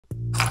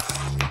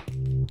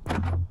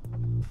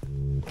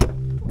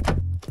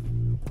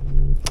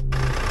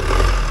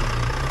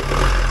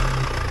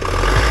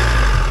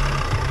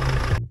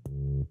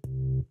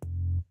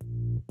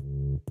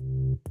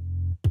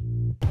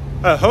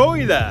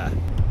Ahoy there!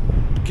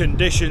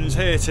 Conditions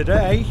here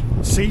today,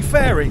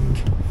 seafaring.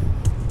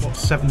 What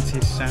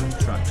 70s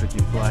soundtrack could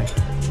you play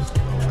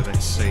over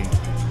this sea?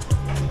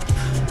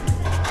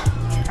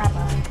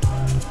 ABBA.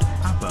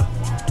 ABBA.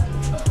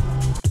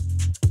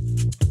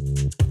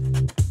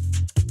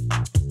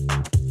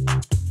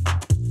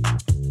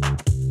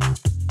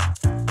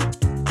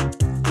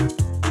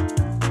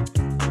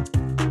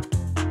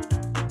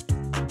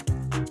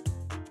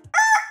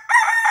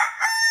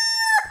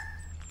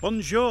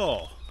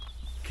 Bonjour.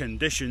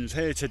 Conditions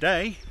here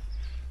today,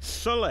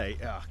 soleil.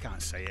 Oh, I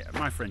can't say it,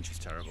 my French is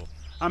terrible.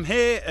 I'm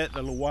here at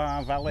the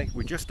Loire Valley.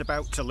 We're just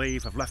about to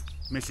leave. I've left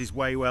Mrs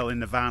Waywell in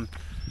the van,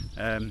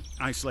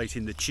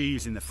 isolating the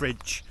cheese in the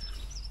fridge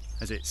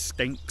as it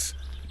stinks.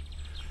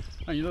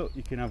 And you look,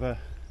 you can have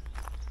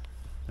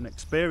an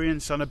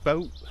experience on a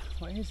boat.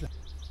 What is that?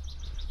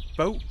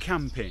 Boat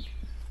camping.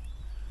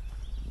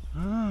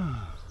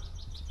 Ah,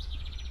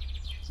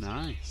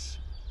 nice.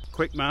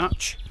 Quick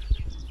march.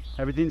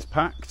 Everything's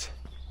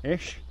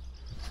packed-ish.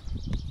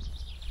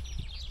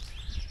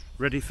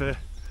 Ready for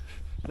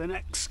the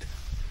next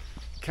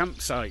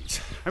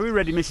campsite. Are we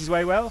ready, Mrs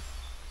Waywell?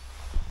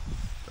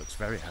 Looks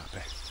very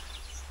happy.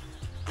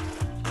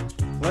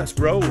 Let's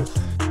roll.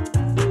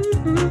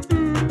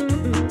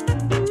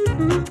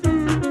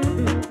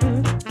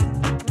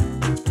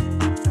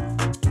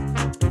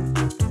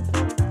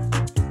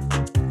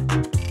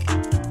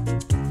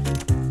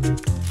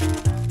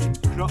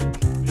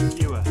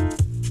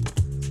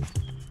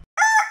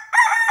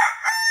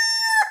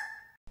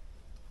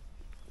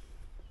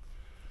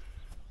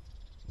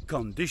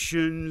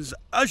 Conditions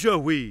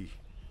aujourd'hui.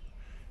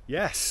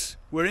 Yes,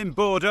 we're in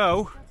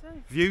Bordeaux,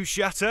 View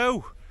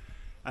Chateau,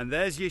 and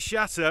there's your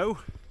chateau.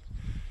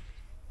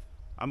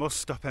 I must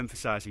stop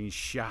emphasising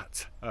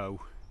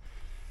chateau,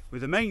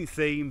 with the main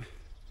theme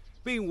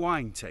being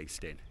wine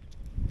tasting.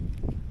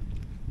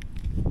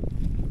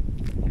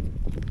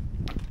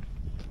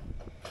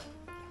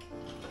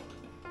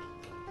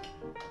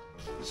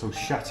 So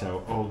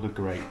chateau, all the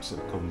grapes that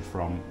come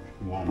from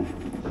one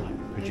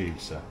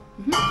producer.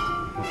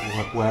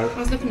 Where? I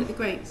was looking at the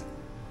grapes.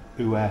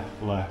 Où est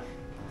le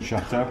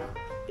château?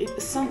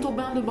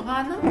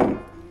 Saint-Aubin-de-Brane.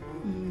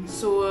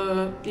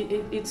 So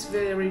it's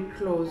very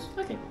close.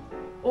 Okay.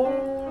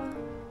 All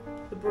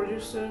the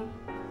producers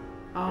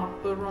are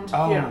around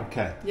Oh, here.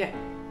 okay. Yeah.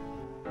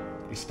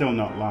 It's still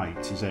not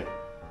light, is it?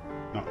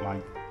 Not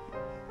light.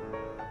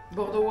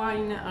 Bordeaux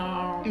wine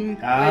are like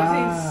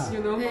Ah. this,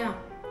 you know. Yeah.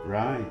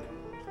 Right.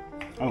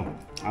 Oh,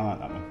 I like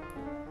that one.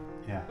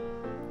 Yeah.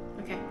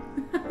 Okay.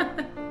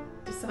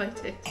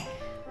 Decided.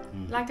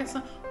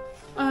 L'agacant.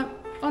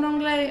 En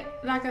anglais,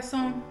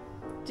 l'agacant.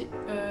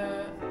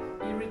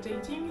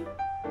 Irritating.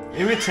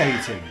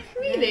 Irritating.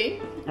 Really?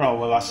 Oh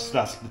well, that's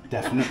a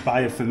definite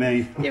buyer for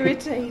me.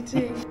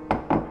 Irritating.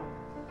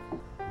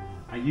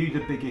 Are you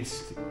the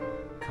biggest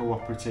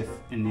cooperative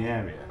in the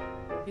area?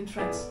 In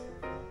France.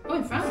 Oh,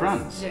 in France?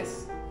 France?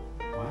 Yes.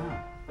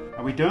 Wow.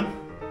 Are we done?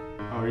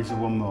 Or is there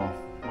one more?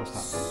 What's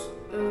that?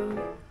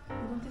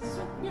 This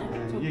one.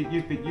 Yeah.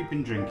 You've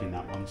been drinking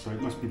that one, so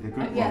it must be the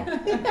good one.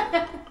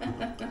 Yeah.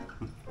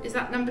 Is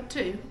that number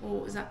 2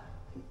 or is that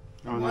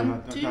Oh, one,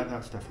 no, two?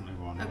 that's definitely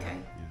one. Okay.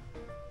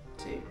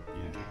 Yeah. 2?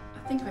 Yeah.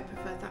 I think I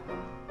preferred that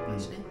one,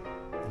 actually.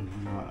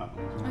 You like that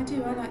one as well? I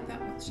do, I like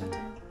that one,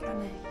 Chateau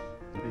Canet.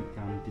 I think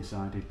I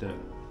decided that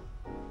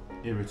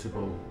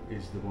irritable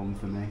is the one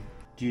for me.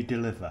 Do you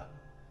deliver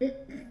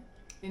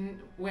In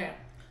where?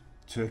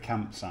 to a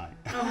campsite?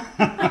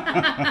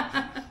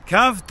 Oh.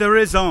 Cave de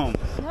Raison.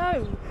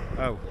 No,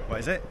 Oh, what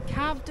is it?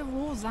 Cave de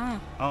Rosin.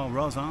 Oh,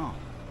 Rosan.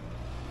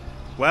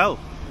 Well,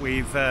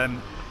 we've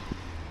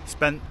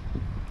spent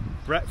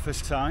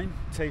breakfast time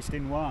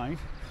tasting wine.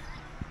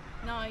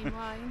 9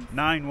 wines.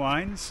 9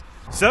 wines.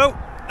 So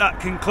that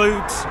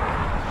concludes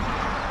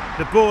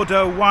the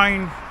Bordeaux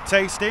wine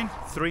tasting.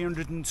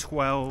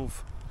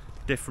 312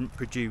 different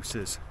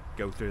producers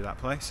go through that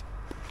place.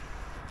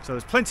 So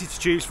there's plenty to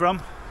choose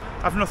from.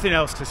 I've nothing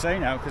else to say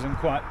now because I'm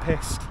quite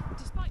pissed.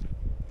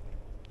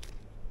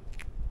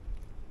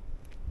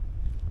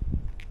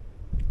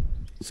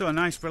 So a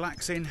nice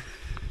relaxing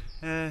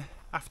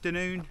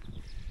afternoon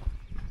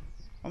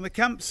on the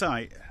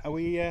campsite. Are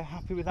we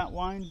happy with that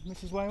wine,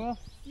 Mrs Waywell?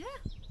 Yeah,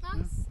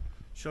 nice.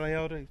 Shall I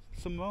order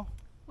some more?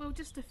 Well,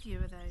 just a few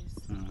of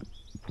those. Alright,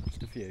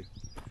 just a few.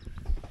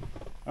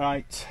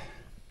 Alright,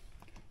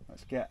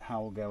 let's get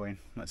Hal going.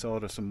 Let's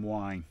order some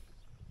wine.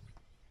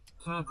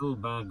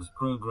 Tacklebags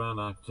program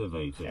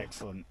activated.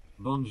 Excellent.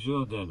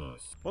 Bonjour,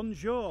 Dennis.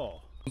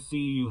 Bonjour. I see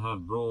you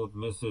have brought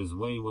Mrs.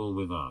 Waywell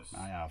with us.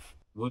 I have.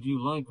 Would you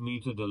like me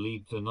to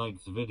delete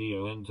tonight's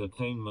video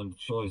entertainment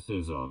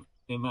choices of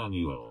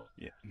Emmanuel,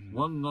 Yeah.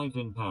 One Night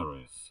in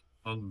Paris,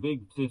 and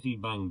Big Titty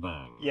Bang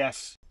Bang?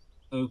 Yes.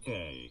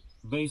 Okay,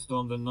 based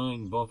on the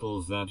 9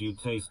 bottles that you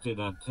tasted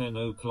at 10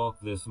 o'clock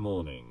this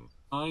morning,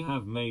 I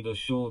have made a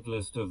short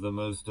list of the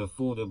most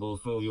affordable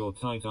for your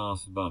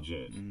tight-ass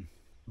budget.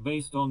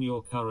 Based on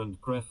your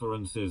current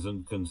preferences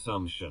and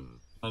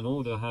consumption, an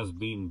order has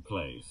been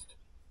placed.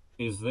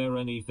 Is there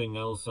anything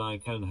else I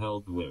can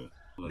help with?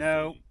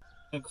 No.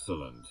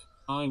 Excellent.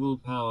 I will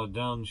power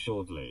down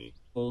shortly,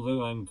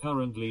 although I'm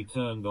currently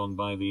turned on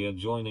by the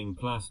adjoining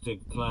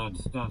plastic-clad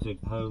static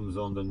homes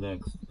on the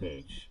next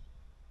pitch.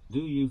 Do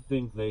you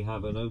think they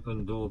have an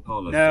open door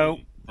policy? No.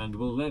 And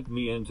will let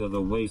me enter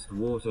the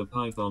wastewater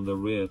pipe on the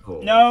rear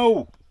porch?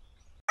 No!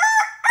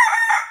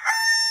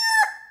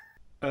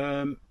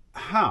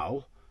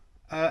 Hal,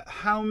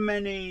 how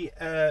many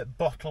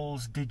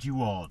bottles did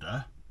you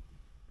order?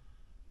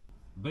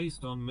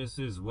 Based on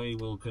Mrs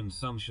Waywell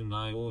consumption,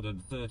 I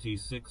ordered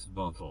 36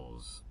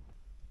 bottles.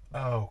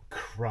 Oh,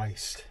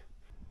 Christ.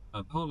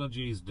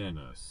 Apologies,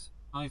 Dennis.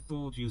 I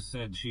thought you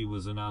said she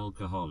was an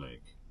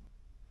alcoholic.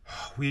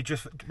 Will you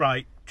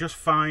just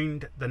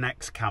find the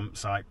next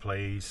campsite,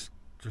 please.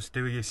 Just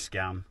do your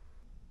scan.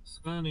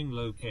 Scanning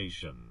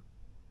location.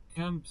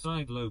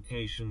 Campsite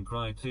location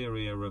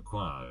criteria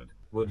required.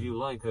 Would you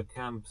like a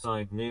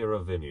campsite near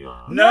a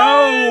vineyard?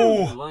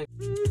 No! Like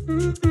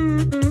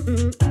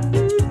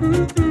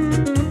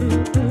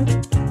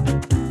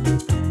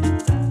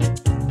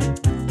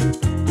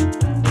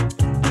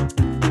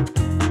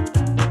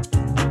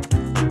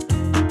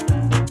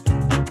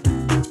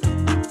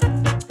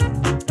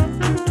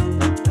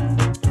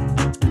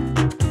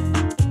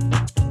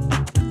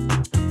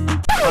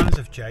Plans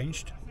have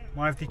changed.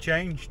 Why have they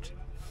changed?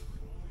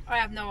 I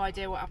have no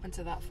idea what happened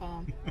to that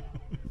farm.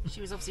 She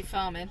was obviously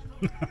farming.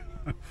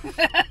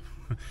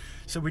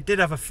 So we did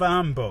have a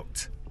farm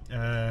booked,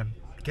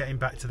 getting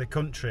back to the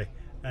country,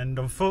 and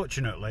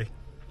unfortunately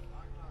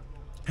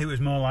it was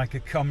more like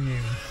a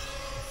commune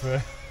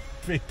for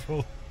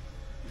people.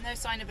 No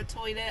sign of a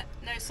toilet,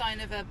 no sign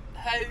of a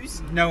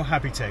hose. No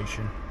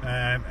habitation,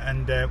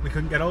 and we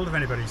couldn't get hold of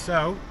anybody,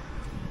 so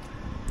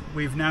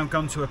we've now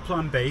gone to a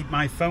plan B.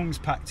 My phone's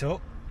packed up.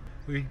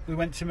 We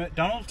went to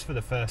McDonald's for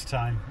the first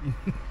time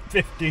in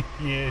 15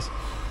 years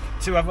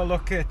to have a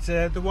look at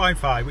the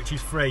Wi-Fi, which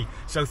is free,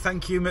 so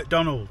thank you,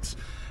 McDonald's.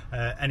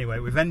 Anyway,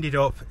 we've ended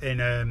up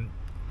in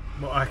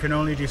what I can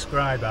only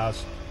describe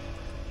as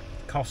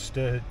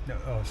Costa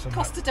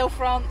del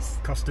France.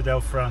 Costa del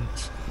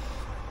France,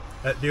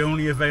 at the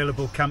only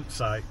available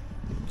campsite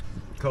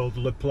called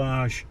La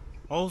Plage.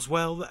 All's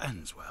well that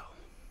ends well,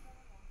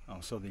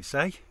 or so they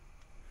say.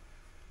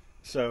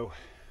 So,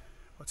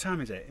 what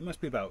time is it? It must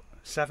be about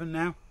 7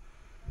 now.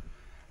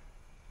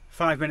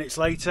 5 minutes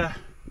later,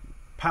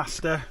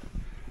 pasta,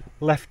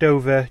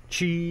 leftover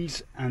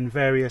cheese and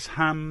various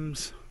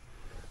hams,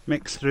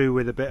 mixed through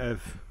with a bit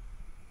of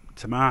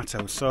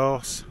tomato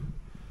sauce,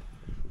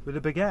 with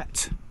a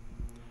baguette.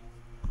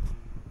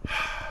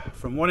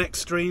 From one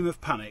extreme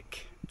of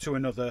panic to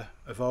another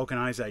of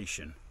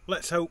organisation.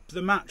 Let's hope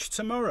the match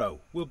tomorrow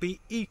will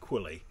be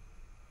equally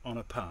on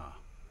a par.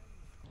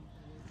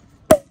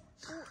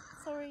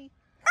 Sorry.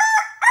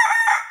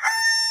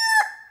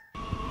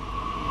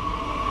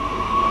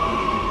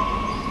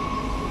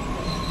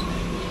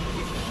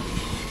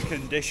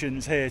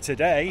 Conditions here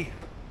today.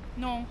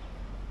 Non.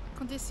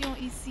 Conditions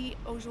ici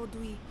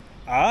aujourd'hui.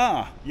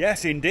 Ah,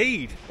 yes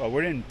indeed. Well,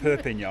 we're in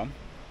Perpignan.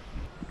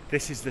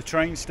 This is the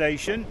train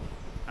station,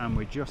 and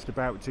we're just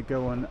about to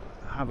go and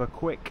have a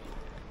quick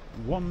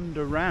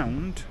wander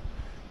round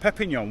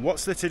Perpignan.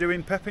 What's there to do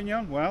in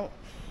Perpignan? Well,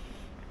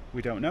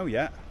 we don't know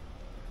yet.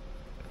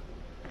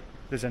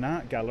 There's an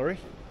art gallery.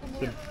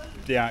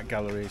 The art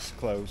gallery is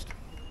closed.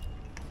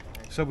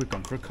 So we've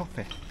gone for a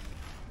coffee.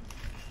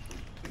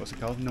 What's it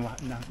called?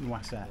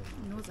 Noisette.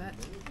 Noisette.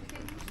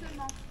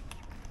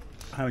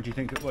 What do you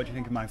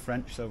think of my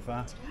French so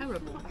far?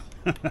 Terrible.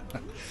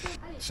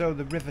 So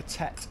the River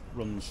Tete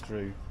runs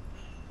through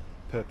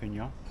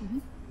Perpignan,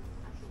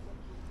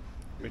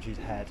 which is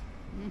head.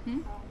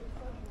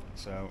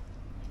 So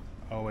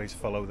always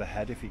follow the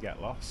head if you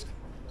get lost.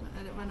 Don't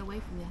let it run away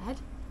from your head.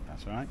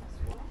 That's right.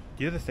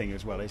 The other thing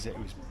as well is it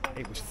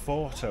was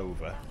fought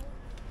over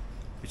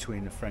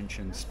between the French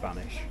and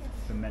Spanish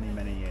for many,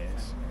 many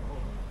years,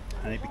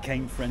 and it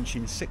became French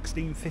in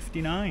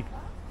 1659.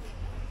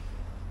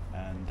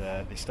 And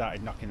they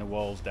started knocking the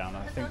walls down.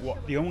 I think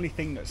the only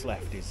thing that's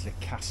left is the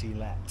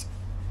Castillet.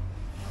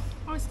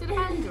 Oh, it's still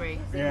Hungary.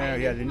 Yeah,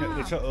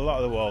 they took a lot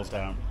of the walls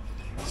down.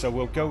 So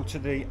we'll go to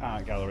the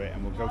art gallery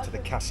and we'll go to the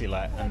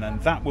Castillet, and then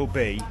that will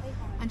be.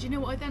 And do you know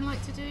what I'd then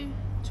like to do?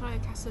 Try a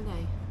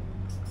Castillet.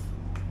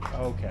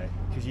 Okay,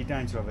 because you're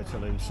down to have a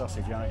Toulouse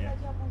sausage, aren't you?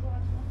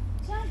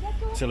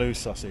 Toulouse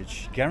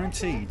sausage,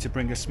 guaranteed to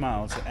bring a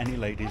smile to any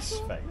lady's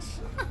face.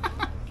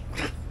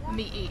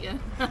 Meat eater.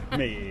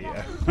 Meat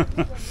eater.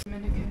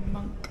 Dominican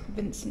monk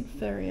Vincent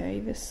Ferrier,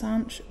 the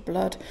Saint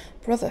Blood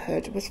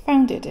Brotherhood, was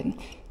founded in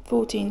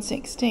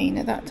 1416.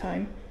 At that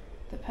time,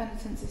 the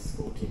penitents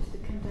escorted the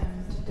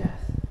condemned to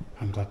death.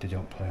 I'm glad they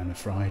don't play on a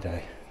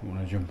Friday. I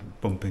want to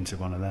bump into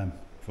one of them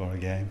for a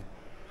game.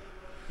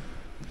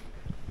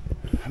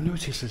 I've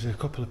noticed there's a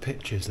couple of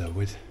pictures though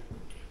with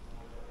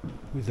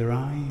their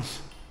eyes,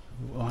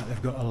 like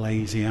they've got a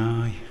lazy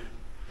eye.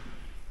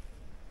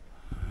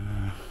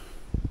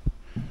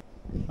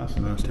 That's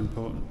the most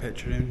important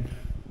picture in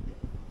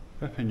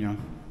Perpignan.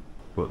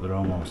 But they're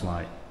almost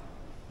like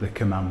the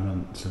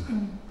commandments of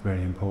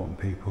very important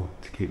people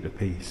to keep the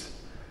peace.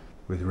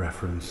 with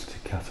reference to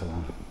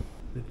Catalan.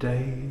 The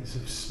days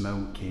of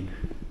smoking.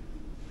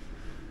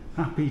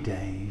 Happy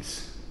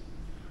days.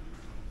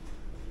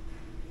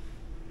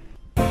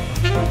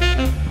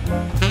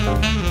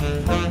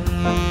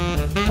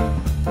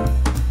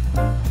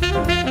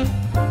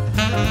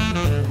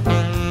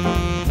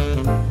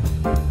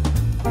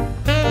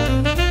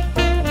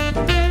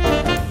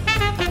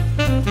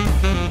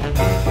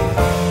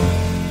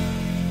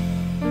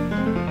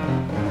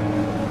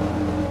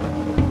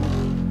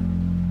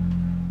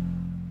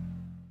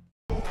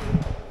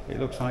 It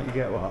looks like you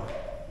get what?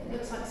 It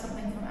looks like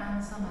something from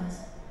Anne Summers.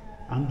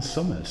 Anne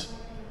Summers?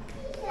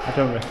 I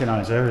don't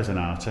recognise her as an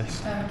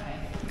artist. Okay.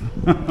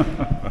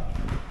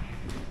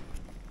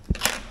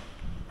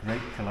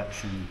 Great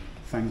collection.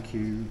 Thank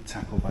you,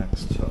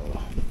 Tacklebags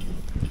Tour.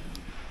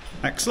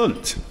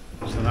 Excellent.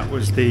 So that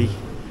was the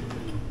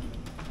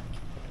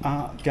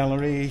art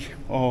gallery,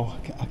 or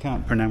I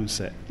can't pronounce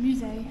it.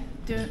 Musée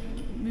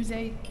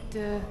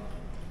de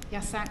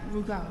Yassac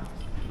Rougar.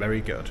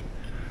 Very good.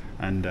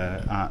 And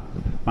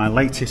my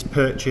latest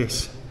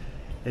purchase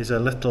is a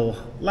little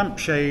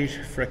lampshade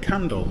for a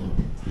candle,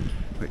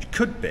 which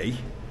could be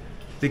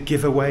the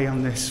giveaway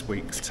on this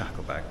week's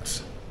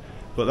Tacklebags.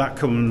 But that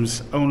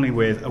comes only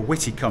with a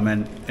witty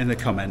comment in the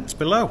comments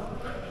below.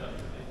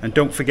 And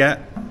don't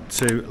forget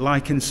to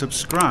like and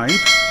subscribe,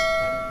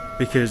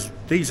 because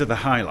these are the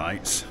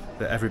highlights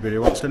that everybody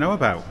wants to know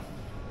about,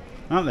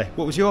 aren't they?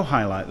 What was your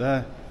highlight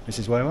there,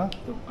 Mrs Waywell?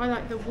 I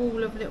like the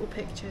wall of little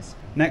pictures.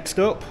 Next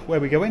up, where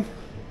are we going?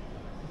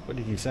 What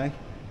did you say?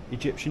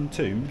 Egyptian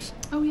tombs?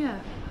 Oh yeah,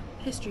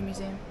 History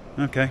Museum.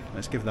 Okay,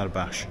 let's give that a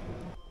bash.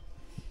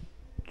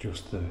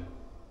 Just the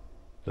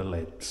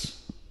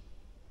lids.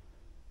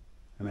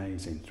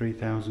 Amazing,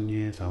 3,000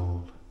 years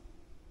old.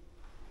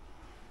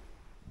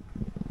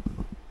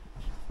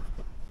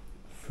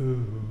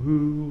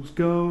 Fool's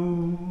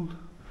gold.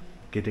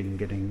 Gidding,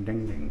 gidding,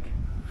 ding, ding.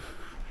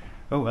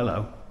 Oh,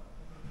 hello.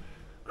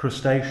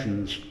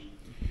 Crustaceans.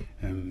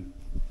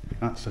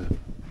 That's a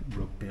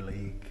rugby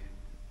league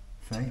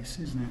face,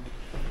 isn't it?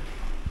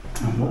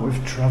 And what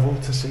we've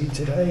travelled to see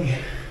today.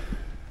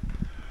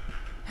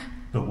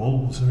 The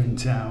Wolves are in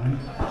town.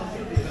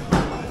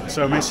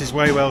 So Mrs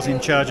Waywell's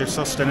in charge of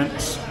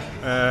sustenance.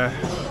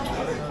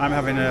 I'm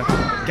having a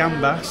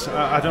gambas.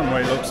 I don't know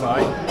what it looks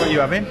like. What are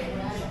you having?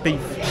 Beef.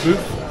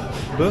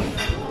 Boof.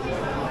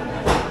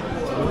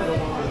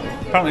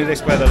 Apparently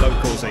this is where the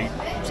locals eat.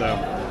 So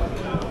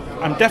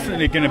I'm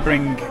definitely going to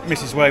bring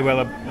Mrs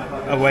Waywell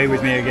away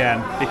with me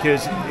again,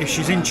 because if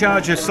she's in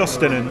charge of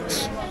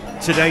sustenance,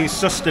 today's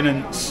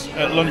sustenance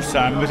at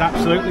lunchtime was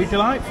absolutely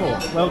delightful.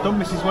 Well done,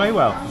 Mrs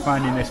Waywell, for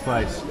finding this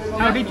place.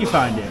 How did you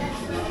find it?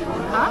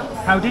 Huh?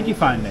 How did you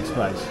find this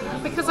place?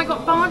 Because I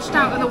got barged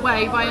out of the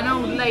way by an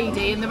old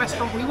lady in the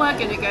restaurant we were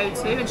going to go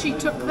to, and she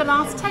took the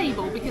last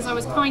table because I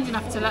was kind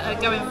enough to let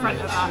her go in front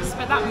of us.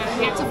 But that meant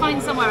we had to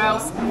find somewhere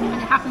else, and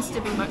it happens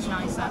to be much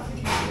nicer.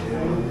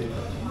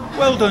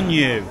 Well done,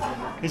 you.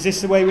 Is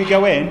this the way we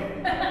go in?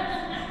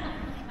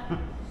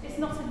 It's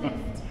not a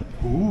lift.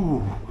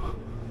 Ooh,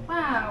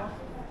 Wow.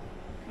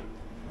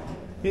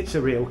 it's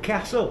a real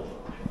castle.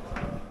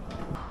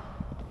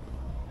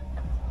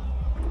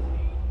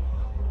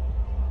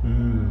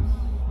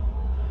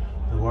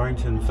 The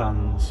Warrington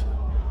fans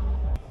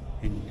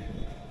in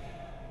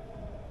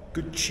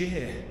good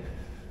cheer.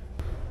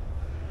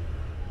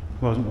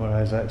 Wasn't what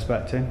I was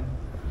expecting.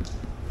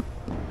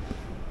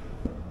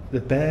 The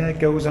bear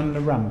goes on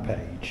the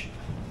rampage,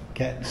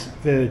 gets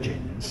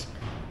virgins.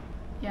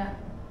 Yeah.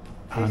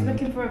 So he's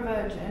looking for a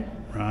virgin,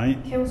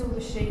 Right. kills all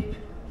the sheep,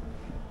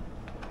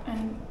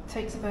 and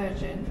takes a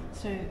virgin.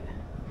 So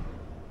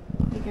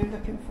they go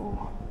looking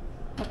for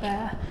a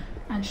bear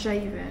and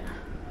shave it.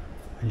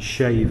 And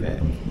shave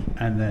it,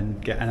 and then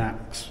get an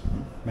axe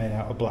made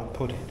out of black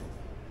pudding.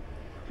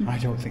 I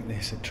don't think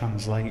this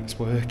translates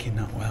working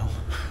that well.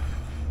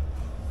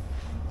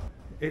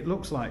 It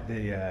looks like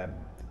the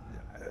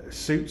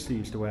suits they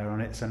used to wear on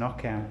It's a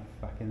Knockout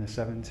back in the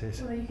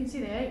 70s. Well, you can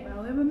see they ate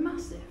well. They were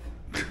massive.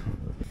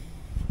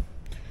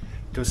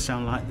 Does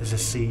sound like there's a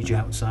siege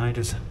outside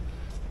as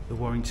the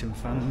Warrington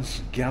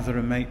fans gather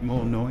and make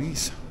more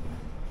noise.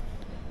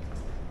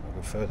 We'll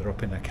go further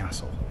up in the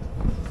castle.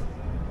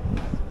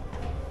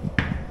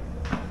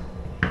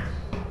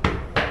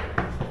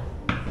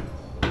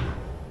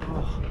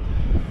 Oh,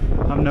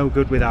 I'm no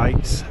good with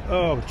heights.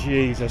 Oh,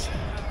 Jesus.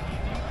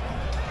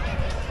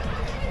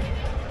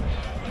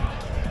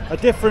 A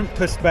different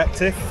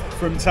perspective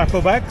from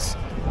Tacklebags.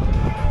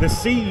 The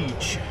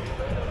siege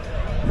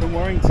from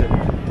Warrington.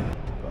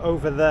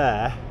 Over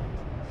there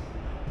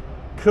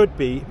could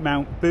be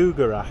Mount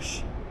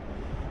Bougarash,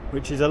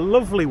 which is a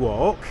lovely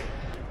walk.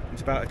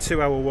 It's about a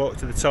 2-hour walk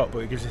to the top, but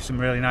it gives you some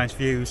really nice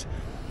views.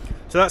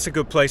 So that's a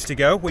good place to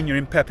go when you're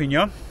in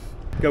Perpignan.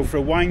 Go for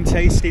a wine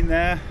tasting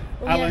there.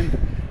 Oh, Alan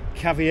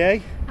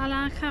Cavier.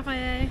 Alain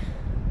Cavalier.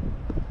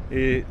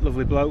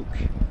 Lovely bloke,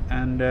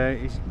 and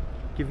he's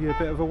give you a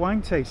bit of a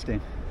wine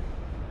tasting.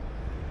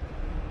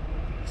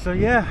 So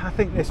yeah, I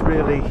think this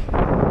really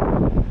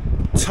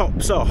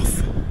tops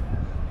off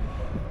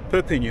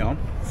Perpignan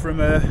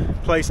from a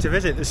place to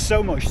visit. There's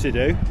so much to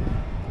do.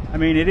 I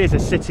mean, it is a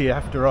city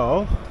after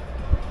all,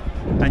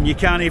 and you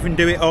can't even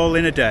do it all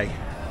in a day,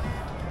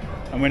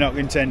 and we're not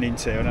intending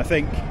to. And I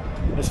think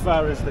as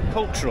far as the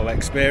cultural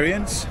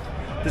experience,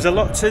 there's a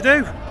lot to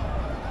do.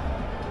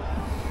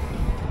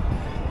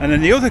 And then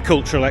the other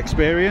cultural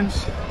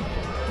experience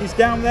is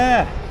down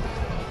there.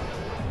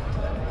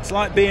 It's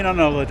like being on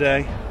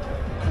holiday.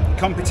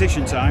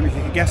 Competition time. If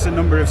you can guess the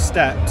number of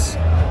steps,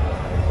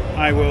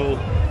 I will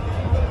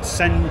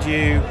send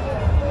you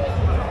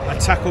a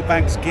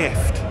Tacklebags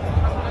gift.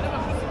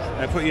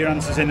 Put your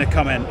answers in the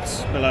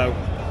comments below,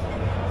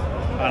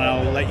 and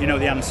I'll let you know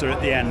the answer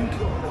at the end.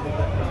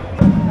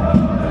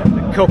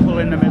 The couple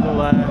in the middle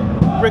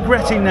there,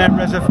 regretting their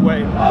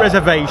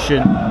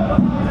reservation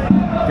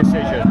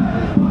decision.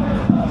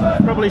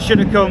 Probably should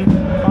have come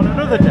on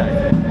another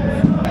day.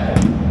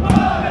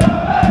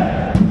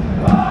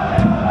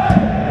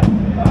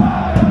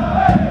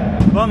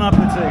 Bon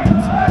appetit.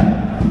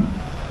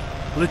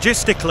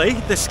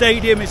 Logistically, the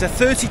stadium is a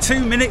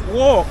 32-minute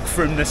walk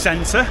from the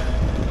centre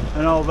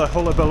and all the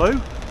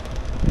hullabaloo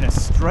in a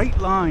straight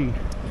line.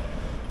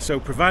 So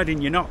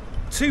providing you're not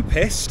too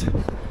pissed,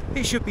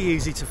 it should be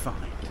easy to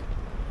find.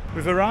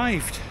 We've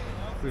arrived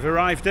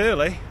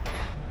early.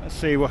 Let's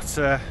see what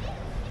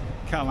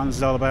Catalans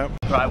is all about.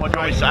 Right, what do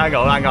you want me to say? Hang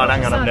on,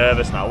 I'm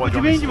nervous now. What do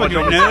you mean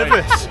you're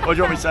nervous? What do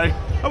you want me to say?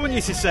 I want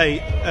you to say,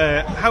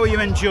 how are you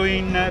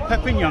enjoying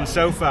Perpignan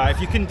so far? If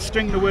you can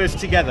string the words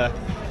together.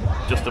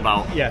 Just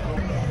about. Yeah.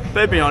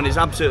 Perpignan is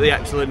absolutely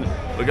excellent.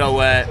 We go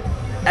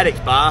Eric's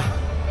bar,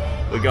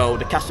 we go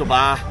the Castle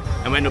bar,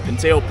 and we end up in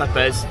Teal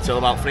Peppers till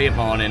about 3 in the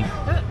morning.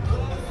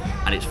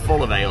 And it's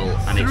full of ale.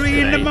 And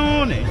 3 in the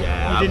morning?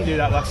 Yeah. You didn't do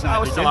that last night, I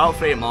was still out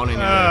 3 in the morning.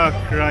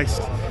 Oh,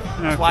 Christ.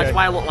 That's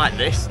why I look like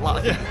this,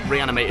 like a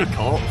reanimated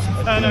corpse.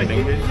 Oh, no,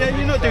 yeah,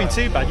 you're not doing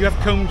too bad. You have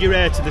combed your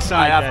hair to the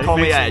side. I have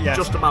combed my hair, yeah.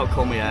 just about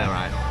combed my hair,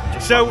 right.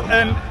 So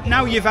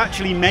now you've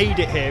actually made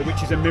it here,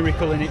 which is a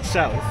miracle in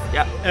itself.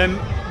 Yeah.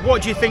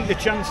 What do you think the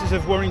chances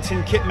of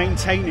Warrington keep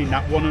maintaining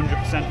that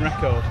 100%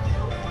 record?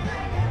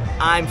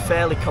 I'm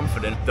fairly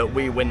confident that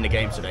we win the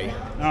game today.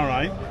 All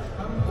right.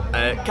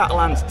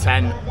 Catalans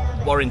 10,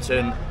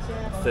 Warrington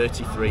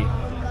 33.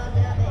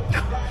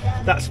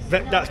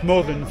 That's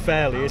more than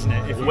fairly, isn't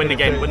it? If win the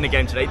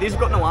game today. These have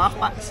got no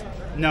halfbacks.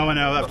 No, I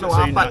know. I've got no seen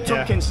halfback. that.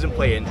 Tompkins isn't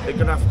playing. They're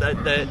going to have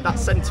that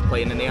centre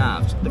playing in the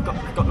halves. They've got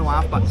no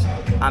halfbacks.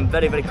 I'm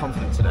very, very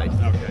confident today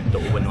that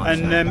we'll win the match.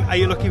 And are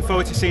you looking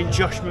forward to seeing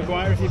Josh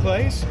Maguire if he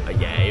plays?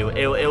 Yeah,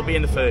 he'll be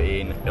in the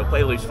 13. He'll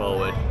play loose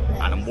forward,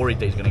 and I'm worried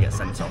that he's going to get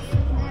sent off.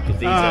 Because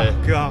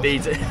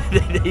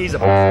these are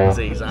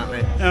frenzies, aren't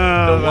they?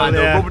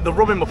 They'll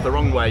rub him up the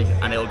wrong way,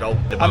 and he'll go.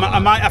 I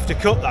might have to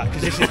cut that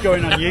because this is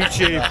going on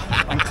YouTube,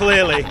 and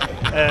clearly,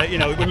 you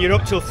know, when you're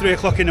up till 3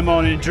 o'clock in the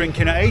morning and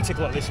drinking at 8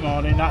 o'clock this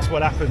morning, that's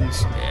what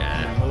happens.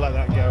 Yeah, we'll let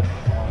that go.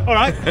 All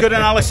right, good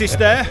analysis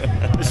there.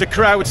 As the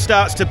crowd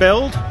starts to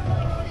build,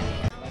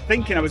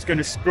 thinking I was going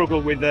to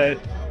struggle with the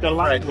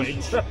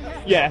language.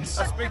 Yes.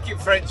 I speak in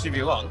French if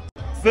you want.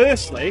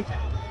 Firstly,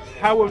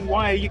 how and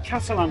why are you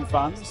Catalan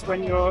fans? Are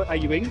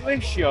you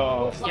English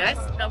or? Yes,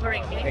 no, we're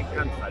English.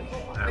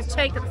 We've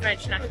taken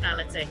French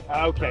nationality.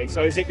 Okay,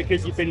 so is it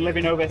because you've been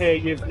living over here?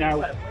 You've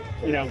now,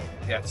 you know,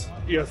 yes,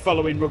 you're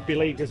following rugby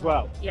league as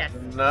well. Yes.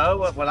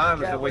 No, well, I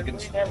was a Wigan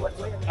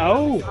supporter.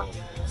 Oh,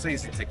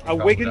 season ticket. A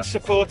Wigan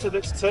supporter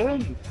that's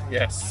turned.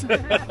 Yes.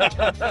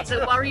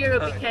 So Warrior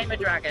who became a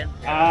dragon.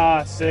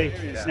 Ah, see.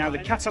 Yeah. Now the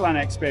Catalan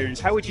experience.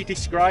 How would you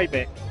describe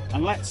it?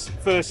 And let's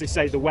firstly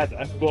say the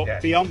weather,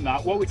 but beyond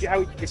that, how would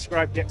you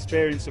describe the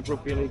experience of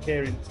rugby league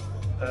here in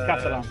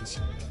Catalans?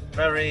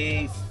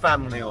 Very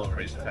family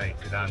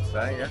orientated, I'd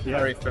say. Yeah?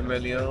 Very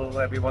familial.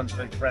 Everyone's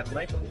very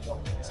friendly.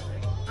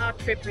 Our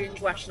Tribune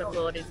Guashla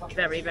board is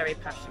very, very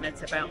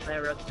passionate about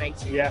their rugby.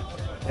 Yeah.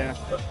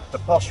 The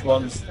posh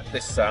ones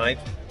this side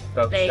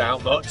don't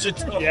shout much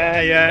at all.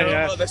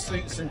 Yeah. Got the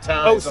suits and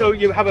ties. Oh, so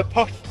you have a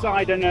posh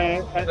side and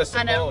a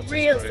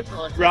real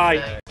supporter.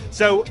 Right.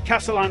 So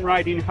Catalan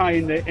riding high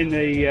in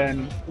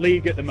the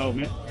league at the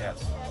moment.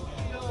 Yes.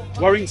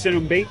 Warrington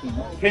unbeaten.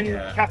 Can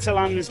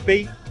Catalans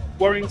beat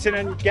Warrington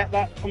and get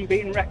that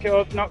unbeaten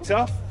record knocked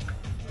off?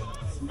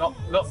 Not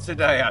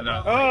today, I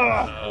know.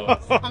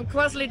 On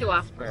Crosley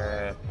Dwarf.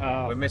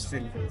 We're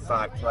missing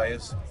 5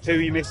 players. Who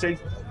are you missing?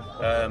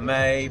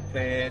 May,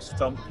 Pearce,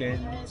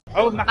 Tompkins.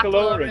 Oh,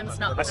 McAloran.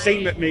 I've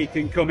seen McMee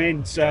can come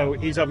in, so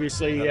he's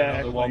obviously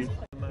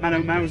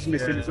Mano Mao's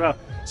missing as well.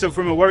 So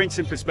from a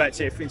Warrington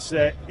perspective, it's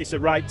the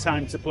right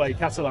time to play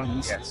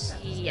Catalans.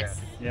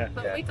 Yes. Yeah.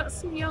 But we've got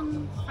some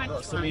young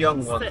French some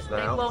young ones that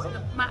now. they won't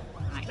have Matt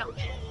might not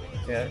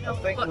I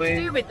think what to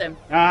do with them.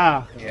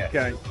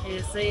 Okay.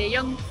 He's a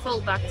young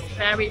fullback,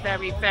 very,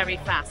 very, very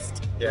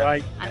fast.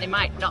 Right. And they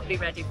might not be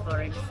ready for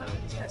him.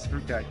 So.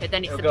 Okay. But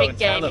then it's a big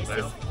game.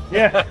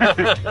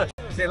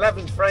 It's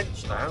 11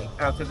 French now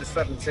out of the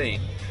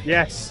 17.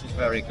 Yes. It's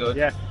very good.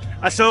 Yeah.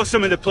 I saw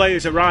some of the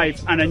players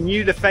arrive and I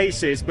knew the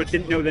faces but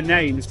didn't know the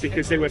names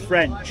because they were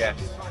French. Yes.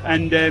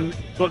 And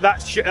but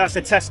that's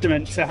a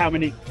testament to how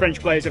many French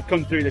players have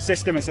come through the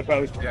system, I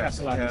suppose. For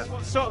Catalans. Yeah.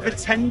 What sort of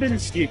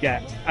attendance do you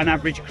get? An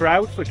average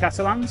crowd for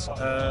Catalans?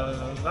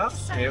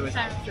 Last year was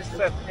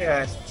 7.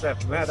 Yeah,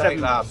 7. We had 7 8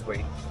 last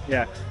week.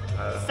 Yeah.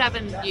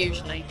 7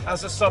 usually.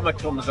 As the summer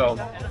comes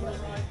on,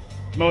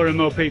 More and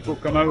more people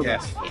come over.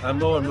 yes, and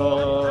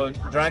more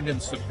Dragon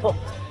support.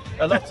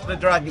 A lot of the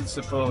Dragon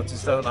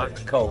supporters don't like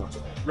the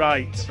cold.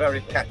 Right. It's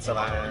very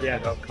Catalan. Yeah.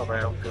 They don't come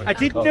out. I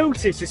did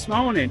notice this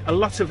morning a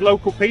lot of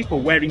local people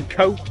wearing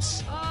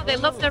coats. Oh, they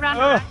love their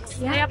anoraks.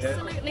 They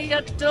absolutely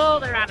adore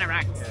their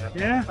anoraks.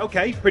 Yeah.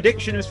 Okay.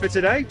 Predictions for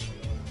today?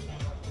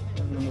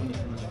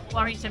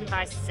 Warrington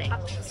by 6.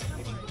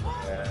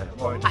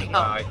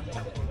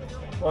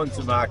 One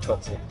to my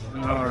couple.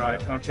 All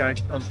right. Okay.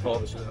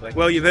 Unfortunately.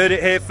 Well, you've heard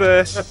it here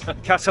first.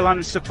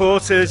 Catalan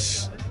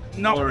supporters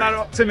not that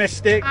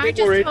optimistic. I bit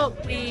just worried.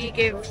 hope we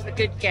give a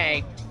good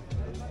game.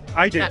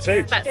 I do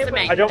too. That's the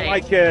main I don't thing.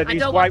 like I these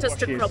don't white want us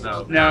to washes.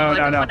 crumble. No.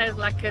 I don't want to,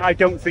 like a, I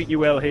don't think you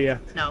will here.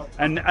 No.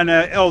 And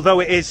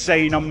although it is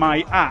saying on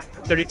my app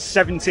that it's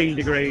 17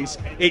 degrees,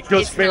 it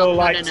does It's feel not.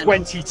 like No.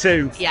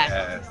 22.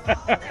 Yeah.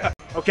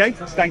 Okay,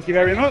 thank you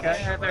very much.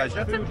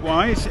 Pleasure.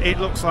 Food-wise, it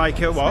looks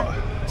like a what?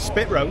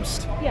 Spit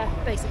roast. Yeah,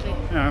 basically.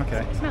 Oh,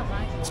 okay. It smells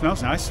nice. It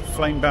smells nice.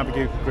 Flame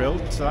barbecue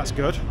grilled, so that's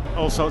good.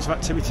 All sorts of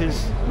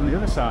activities on the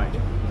other side. So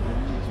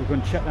we're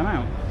going to check them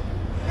out.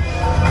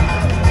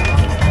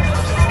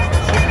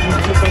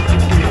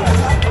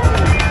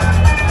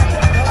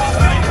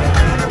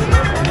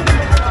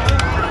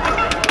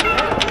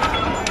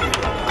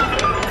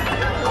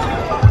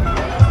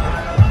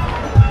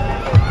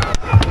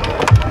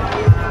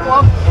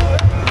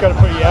 Got to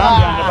put your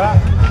arm behind the back.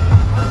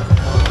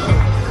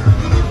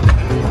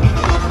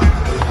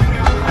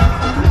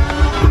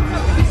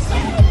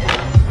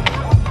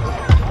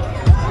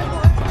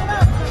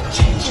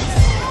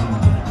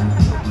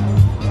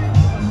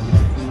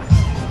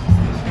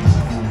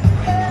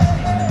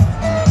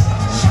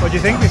 What do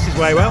you think, Mrs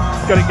Waywell?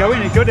 Got it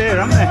going in good here,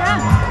 haven't they?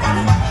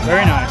 Yeah.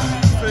 Very nice.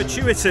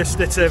 Fortuitous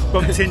that I've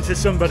bumped into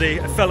somebody,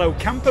 a fellow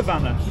camper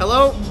vanner.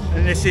 Hello.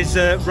 And this is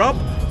Rob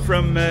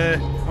from,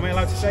 am I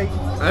allowed to say?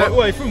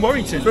 Well, from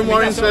Warrington. From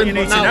I think that's all Warrington, you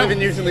need but to now know.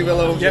 living in Newtonley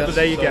Willows. Yeah, yes, but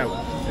there you so, go.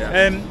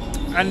 Yeah.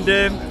 And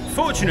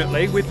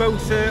fortunately, we're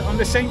both on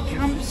the same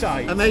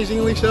campsite.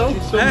 Amazingly so,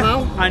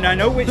 somehow. And I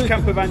know which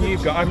camper van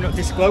you've got. I've not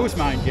disclosed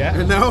mine yet.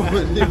 No,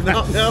 you've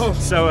not, no.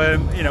 So,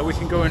 you know, we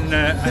can go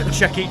and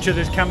check each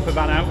other's camper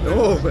van out.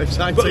 Oh,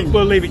 exciting. But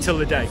we'll leave it till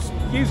the day.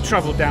 You've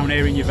travelled down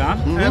here in your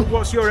van.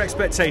 What's your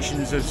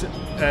expectations of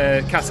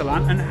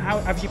Catalan, and how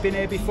have you been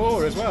here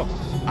before as well?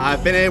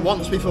 I've been here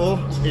once before,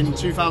 in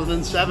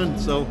 2007,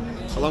 so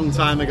a long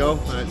time ago.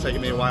 It's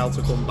taken me a while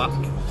to come back.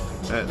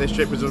 This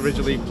trip was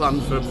originally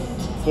planned for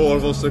 4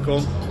 of us to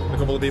come. A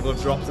couple of people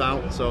have dropped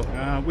out, so...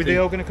 were they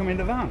all going to come in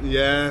the van?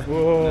 Yeah.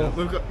 Whoa.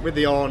 We've got, with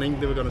the awning,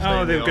 they were going to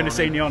stay in they the were going to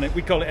stay in the awning.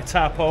 We call it a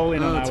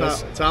tarpaulin on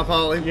ours.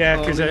 Tarpaulin. Yeah,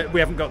 because we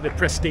haven't got the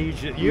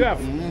prestige that you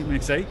have, you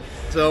see.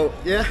 So,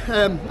 yeah,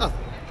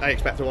 I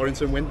expect a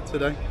Warrington win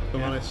today, if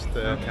I'm honest.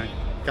 Okay.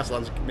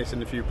 Catalan's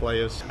missing a few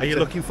players. Are you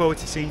looking forward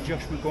to seeing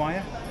Josh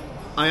Maguire?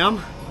 I am.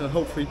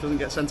 Hopefully he doesn't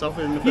get sent off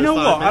in the first You know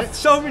 5 what?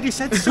 minutes. I've already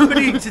said to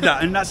somebody to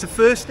that, and that's the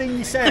first thing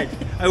you said.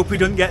 I hope he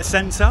doesn't get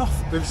sent off.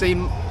 We've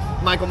seen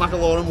Michael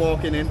McAloran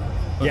walking in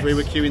as Yes. we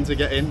were queuing to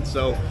get in,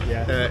 so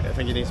Yeah. I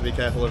think he needs to be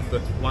careful of the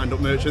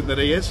wind-up merchant that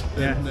he is,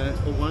 and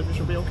otherwise we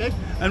should be okay.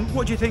 And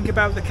what do you think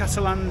about the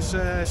Catalans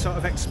sort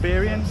of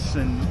experience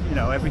and, you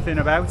know, everything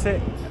about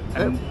it?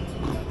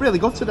 Really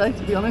good today,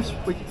 to be honest.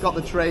 We got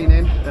the train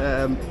in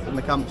from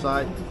the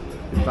campsite.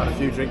 We've had a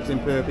few drinks in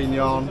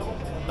Perpignan.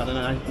 Had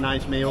a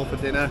nice meal for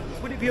dinner.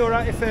 Would it be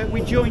alright if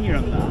we join you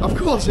on that? Of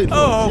course it would.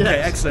 Oh, okay,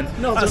 yes. excellent.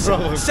 Not a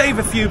problem. Save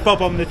a few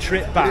bob on the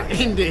trip back.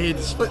 Indeed,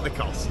 split the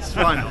costs.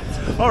 Why not?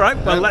 All right.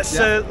 Well, let's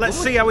yeah.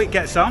 see how it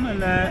gets on,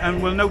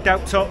 and we'll no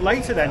doubt talk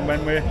later then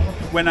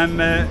when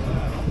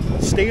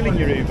I'm stealing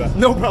your Uber.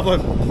 No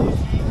problem.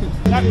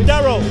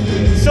 Daryl,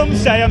 some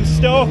say I'm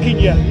stalking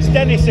you. It's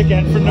Dennis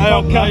again from the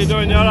podcast. How you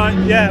doing? You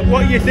alright? Yeah.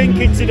 What are you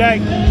thinking today?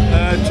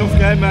 Tough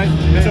game, mate.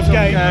 Tough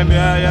game.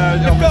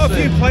 Yeah. You've got a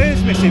few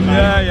players missing,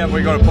 mate. Yeah.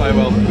 We got to play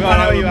well. We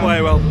got to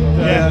play well.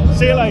 Yeah.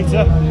 See you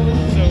later.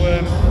 So,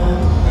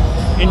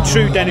 in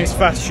true Dennis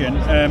fashion,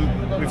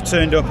 we've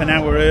turned up an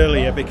hour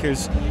earlier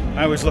because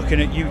I was looking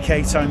at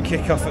UK time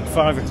kick-off at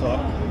 5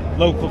 o'clock,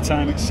 local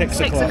time at 6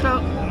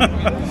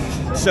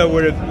 o'clock. So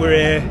we're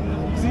here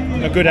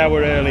a good hour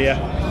earlier.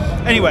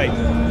 Anyway,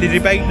 the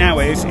debate now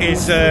is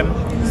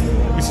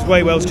Mrs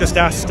Waywell's just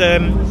asked,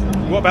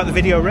 what about the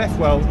video ref?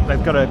 Well,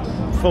 they've got a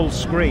full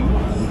screen,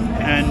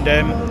 and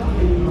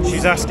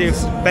she's asked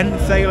if Ben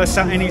Thaler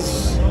sat in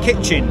his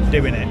kitchen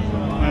doing it,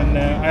 and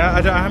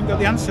I haven't got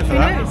the answer for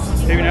that.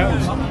 Who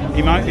knows?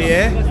 He might be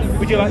here.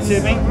 Would you like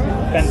to meet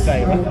Ben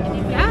Thaler?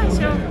 Yeah,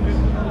 sure.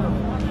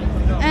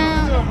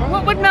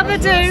 What would Mother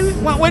do?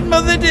 What would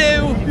Mother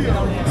do?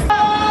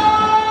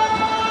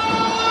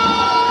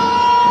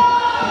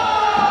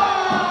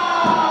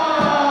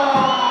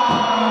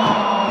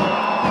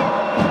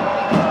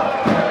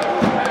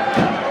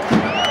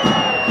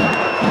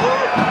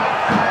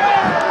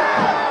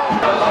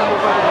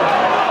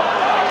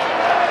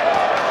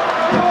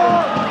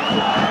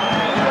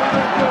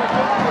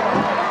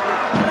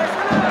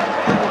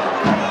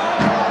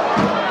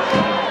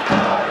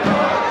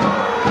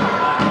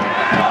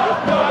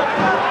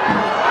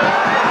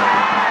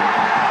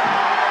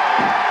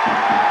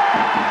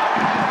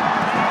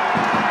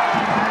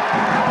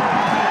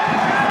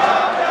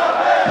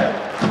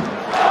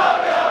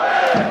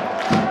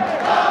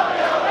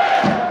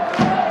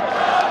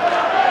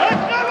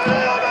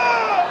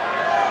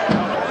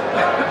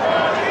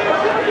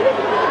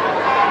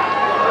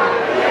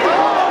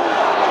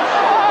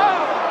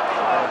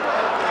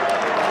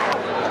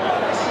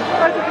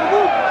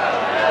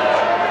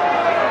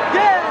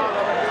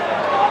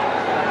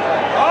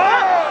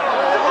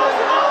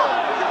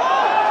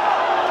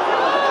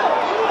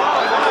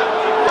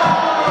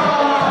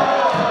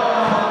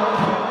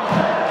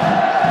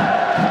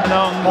 And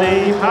on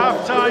the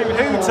half-time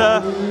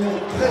hooter,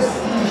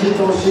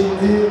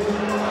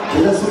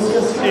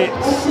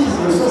 it's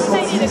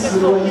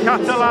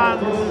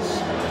Catalans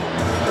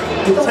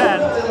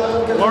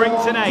 10,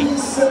 Warrington 8.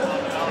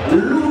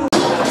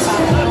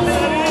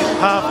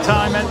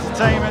 Half-time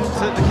entertainment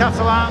at the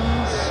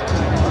Catalans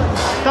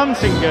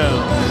Dancing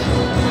Girls.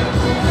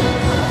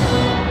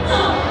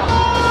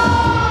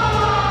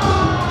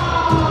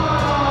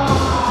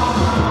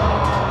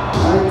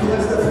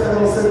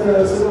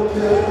 Selon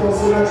dans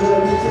ce match de la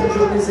 8e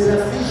journée, c'est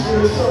l'affiche et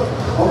le choc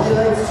en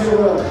direct sur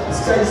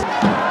Sky.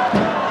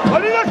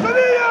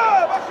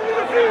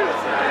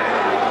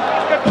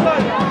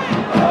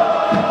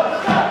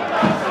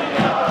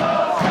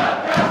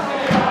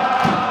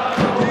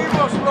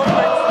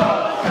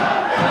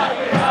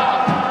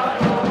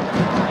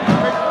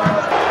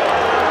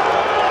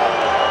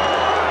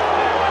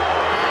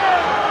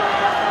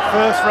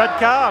 First red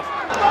card,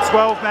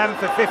 12 men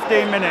for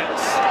 15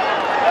 minutes.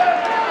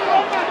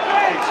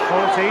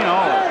 14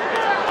 all.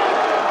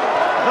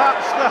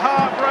 That's the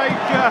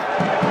heartbreaker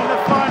in the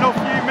final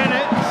few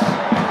minutes.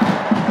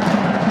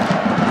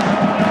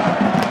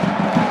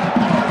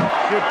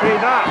 Should be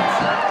that.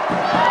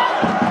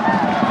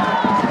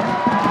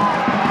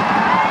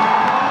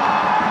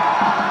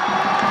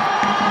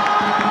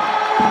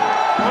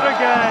 What a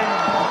game.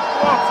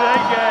 What a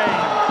game.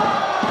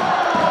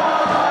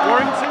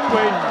 Warrington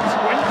wins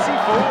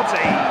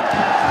 2014.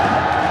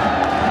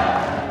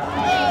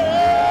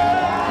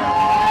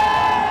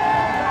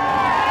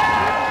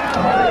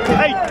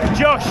 Hey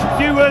Josh,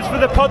 few words for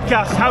the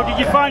podcast. How did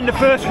you find the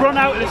first run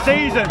out of the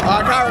season?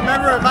 I can't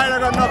remember it, mate. I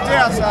got knocked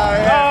out, so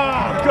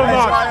yeah. Oh, come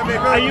on.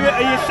 Are you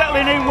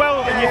settling in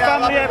well and your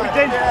family,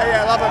 everything?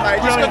 Yeah, love it,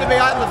 mate. Just good to be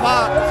out in the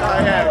park, so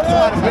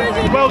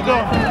yeah. Well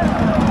done.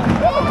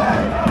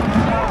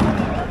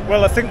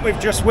 Well, I think we've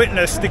just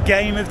witnessed the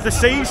game of the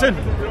season.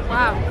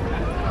 Wow.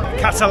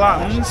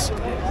 Catalans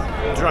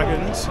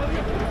Dragons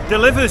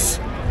delivers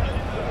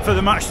for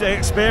the matchday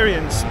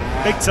experience,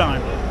 big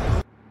time.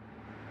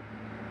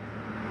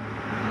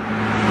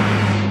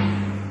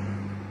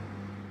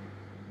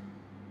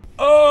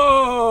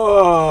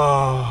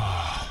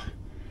 Oh,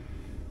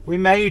 we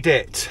made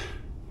it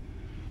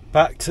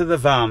back to the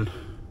van.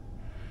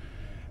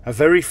 A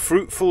very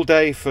fruitful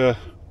day for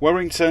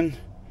Warrington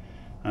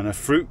and a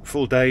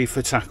fruitful day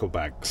for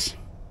Tacklebags.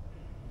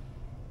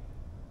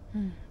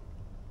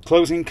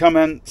 Closing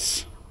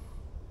comments?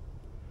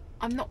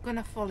 I'm not going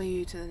to follow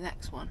you to the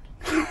next one.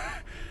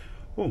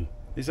 Oh,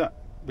 is that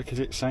because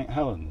it's St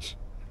Helens?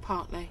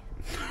 Partly.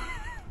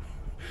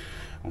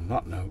 On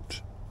that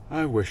note,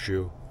 I wish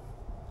you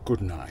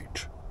good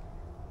night.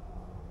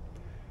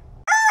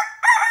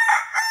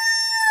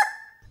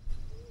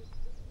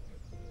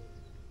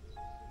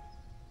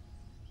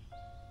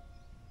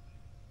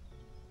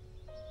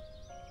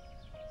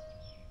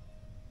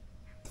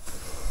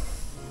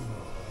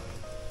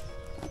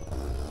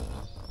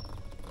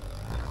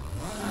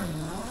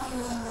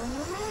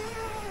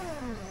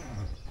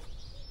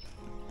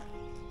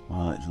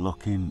 Well, it's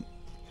looking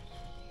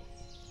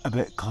a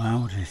bit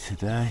cloudy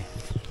today.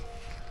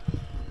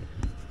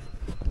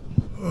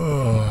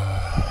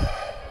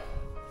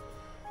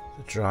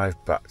 The drive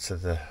back to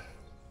the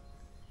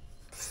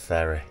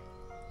ferry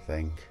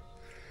thing.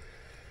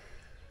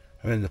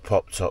 I'm in the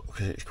pop top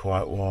because it's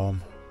quite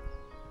warm.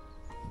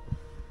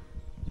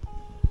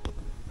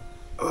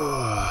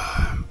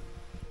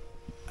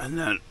 And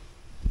then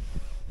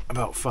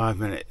about 5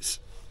 minutes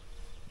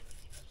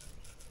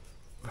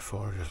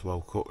before I just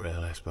woke up,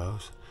 really, I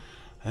suppose,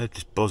 I heard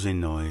this buzzing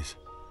noise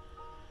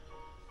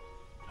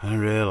and I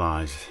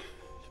realised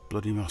it's a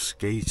bloody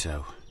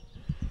mosquito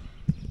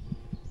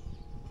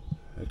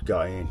had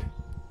got in.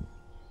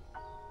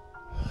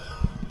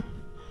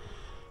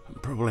 I'm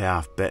probably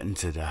half bitten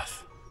to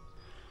death,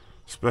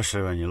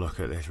 especially when you look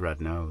at this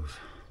red nose,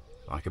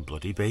 like a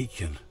bloody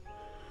beacon.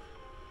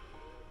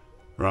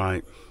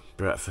 Right,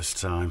 breakfast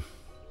time,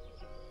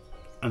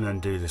 and then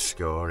do the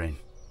scoring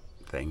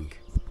thing.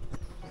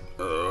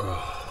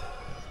 Well,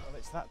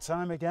 it's that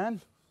time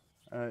again.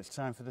 It's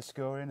time for the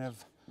scoring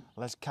of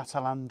Les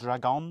Catalans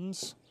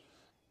Dragons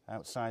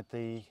outside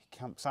the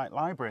campsite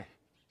library.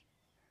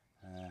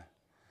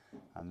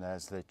 And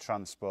there's the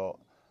transport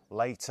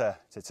later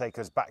to take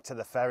us back to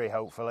the ferry,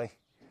 hopefully.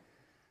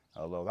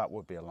 Although that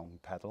would be a long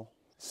pedal.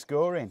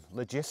 Scoring,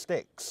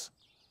 logistics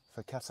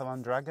for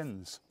Catalans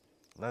Dragons.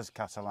 Les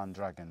Catalans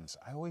Dragons.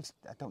 I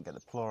don't get the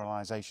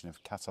pluralisation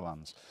of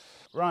Catalans.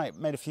 Right,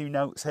 made a few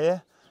notes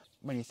here.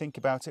 When you think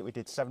about it, we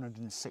did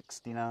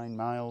 769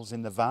 miles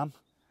in the van.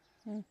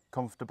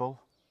 Comfortable.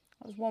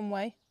 That was one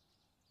way.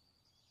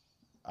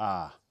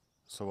 Ah,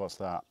 so what's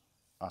that?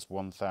 That's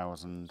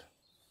 1,000.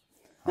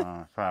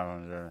 Yeah,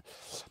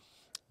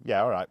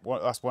 all right.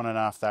 That's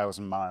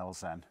 1,500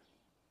 miles then.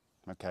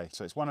 Okay,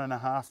 so it's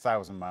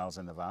 1,500 miles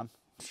in the van.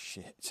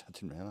 Shit, I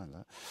didn't realise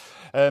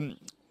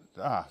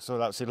that. So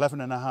that's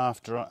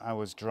 11.5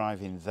 hours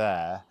driving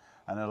there,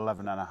 and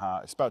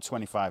 11.5. It's about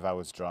 25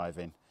 hours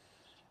driving,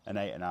 and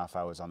 8.5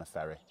 hours on a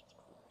ferry.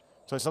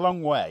 So it's a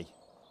long way.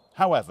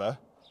 However,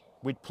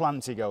 we'd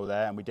planned to go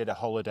there and we did a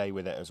holiday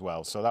with it as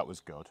well, so that was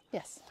good.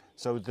 Yes.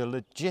 So the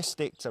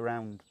logistics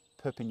around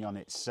Perpignan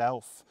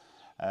itself,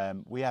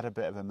 we had a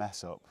bit of a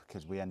mess up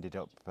because we ended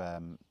up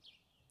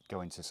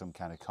going to some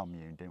kind of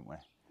commune, didn't we?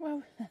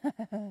 Well,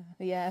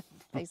 yeah,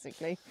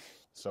 basically.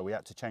 So we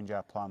had to change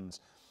our plans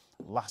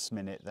last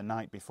minute, the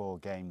night before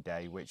game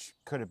day, which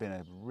could have been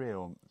a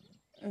real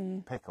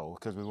pickle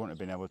because we wouldn't have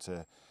been able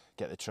to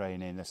get the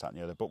train in, this, that and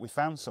the other. But we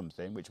found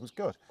something which was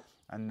good.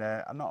 And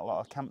not a lot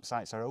of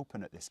campsites are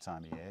open at this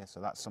time of year, so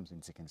that's something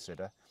to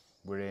consider.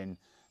 We're in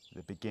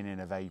the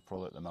beginning of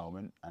April at the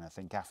moment, and I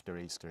think after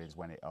Easter is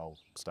when it all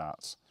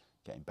starts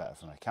getting better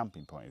from a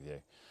camping point of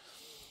view.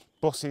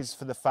 Buses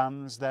for the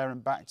fans there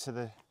and back to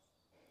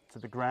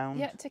the ground.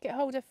 Yeah, ticket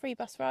holder, free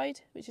bus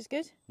ride, which is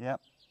good. Yeah,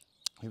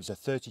 it was a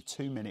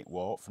 32-minute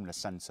walk from the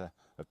centre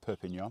of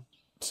Perpignan.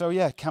 So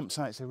yeah,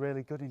 campsites are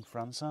really good in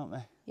France, aren't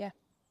they? Yeah.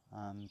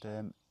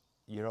 And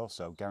you're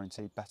also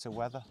guaranteed better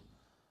weather.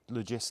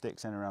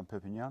 Logistics in and around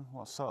Perpignan.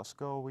 What sort of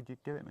score would you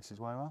give it, Mrs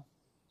Waywell?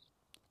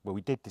 Well,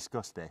 we did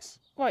discuss this.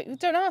 Right, well,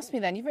 don't ask me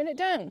then, you've written it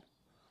down.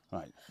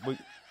 Right,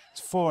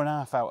 it's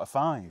 4.5 out of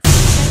 5.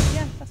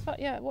 Yeah, that's fine,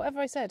 yeah, whatever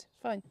I said,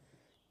 fine.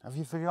 Have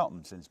you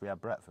forgotten since we had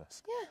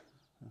breakfast?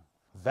 Yeah.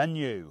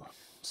 Venue.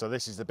 So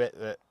this is the bit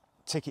that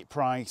ticket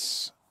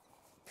price,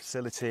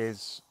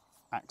 facilities,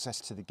 access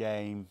to the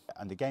game,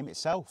 and the game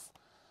itself.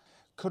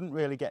 Couldn't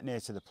really get near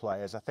to the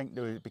players. I think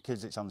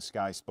because it's on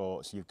Sky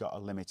Sports, you've got a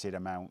limited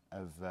amount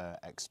of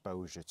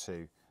exposure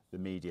to the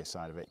media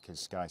side of it, because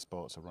Sky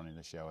Sports are running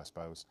the show, I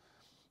suppose.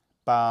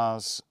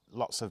 Bars,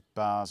 lots of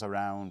bars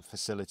around,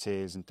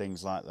 facilities and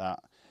things like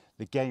that.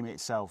 The game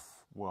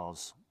itself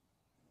was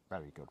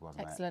very good,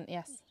 wasn't it? Excellent,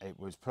 yes. It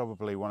was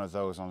probably one of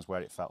those ones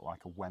where it felt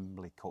like a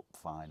Wembley Cup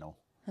final.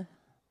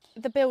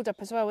 The build-up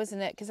as well,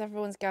 isn't it? Because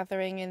everyone's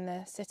gathering in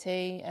the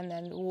city and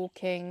then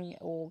walking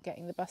or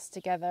getting the bus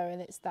together,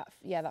 and it's that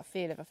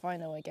feel of a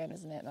final again,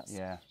 isn't it?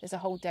 It's a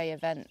whole day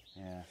event.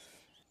 Yeah.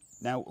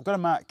 Now, we've got to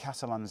mark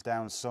Catalans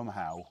down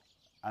somehow,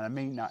 and I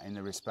mean that in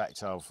the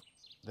respect of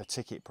the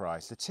ticket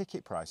price. The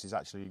ticket price is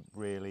actually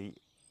really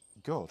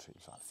good.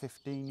 It's like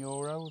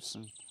 €15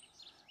 and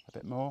a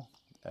bit more,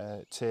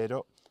 tiered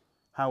up.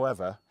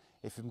 However,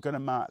 if I'm going to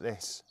mark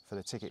this for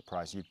the ticket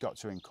price, you've got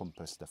to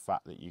encompass the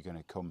fact that you're going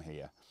to come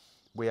here.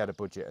 We had a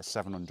budget of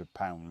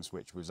 £700,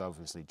 which was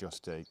obviously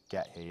just to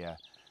get here,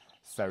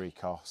 ferry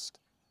cost,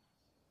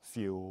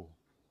 fuel,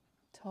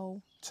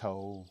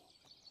 toll.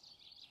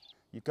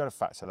 You've got to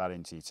factor that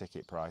into your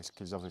ticket price,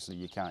 because obviously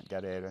you can't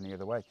get here any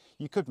other way.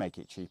 You could make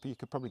it cheaper. You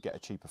could probably get a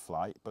cheaper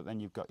flight, but then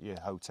you've got your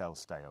hotel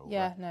stay over.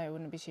 Yeah, no, it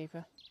wouldn't be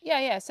cheaper.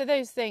 Yeah, so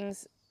those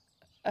things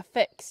are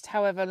fixed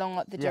however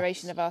long the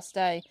duration of our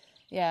stay.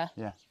 Yeah.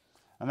 Yeah.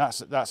 And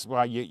that's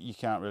why you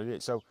can't really do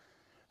it. So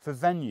for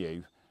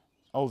venue,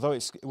 although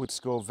it would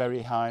score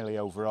very highly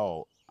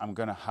overall, I'm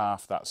going to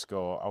half that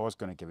score. I was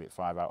going to give it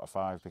 5 out of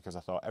 5 because I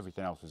thought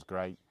everything else was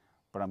great,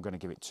 but I'm going to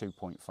give it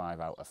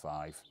 2.5 out of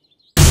 5.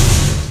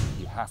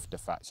 You have to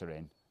factor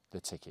in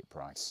the ticket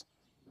price.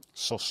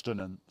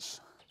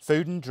 Sustenance.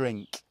 Food and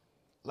drink.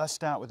 Let's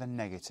start with a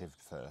negative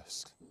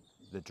first.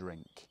 The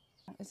drink.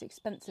 It's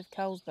expensive,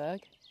 Carlsberg.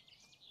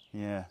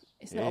 Yeah.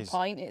 It's not a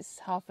pint, it's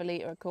half a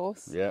litre, of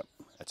course. Yep.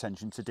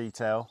 Attention to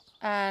detail.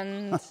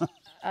 And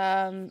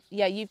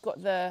you've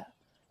got the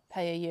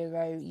pay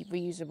 €1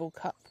 reusable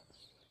cup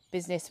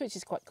business, which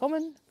is quite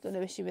common. Got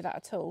no issue with that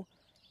at all.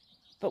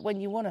 But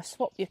when you want to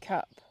swap your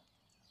cup,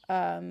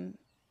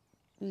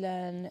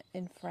 learn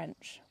in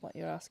French what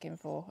you're asking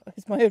for,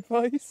 is my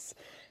advice.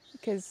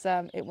 Because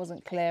it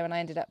wasn't clear and I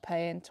ended up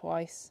paying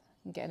twice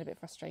and getting a bit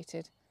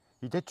frustrated.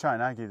 You did try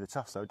and argue the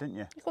toss though, didn't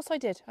you? Of course I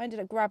did. I ended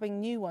up grabbing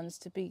new ones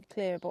to be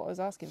clear about what I was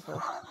asking for.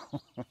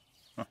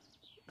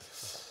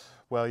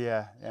 Well,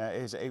 yeah,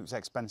 it was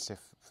expensive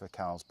for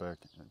Carlsberg,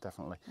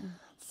 definitely.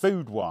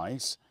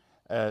 Food-wise,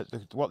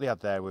 what they had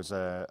there was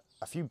a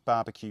few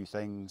barbecue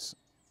things,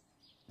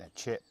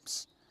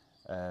 chips,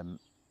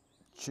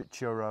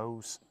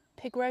 churros.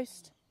 Pig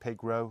roast.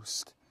 Pig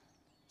roast.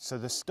 So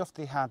the stuff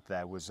they had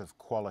there was of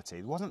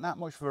quality. There wasn't that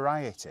much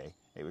variety.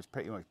 It was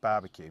pretty much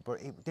barbecue,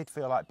 but it did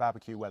feel like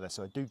barbecue weather,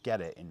 so I do get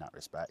it in that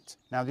respect.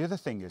 Now, the other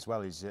thing as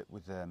well is that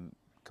with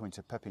coming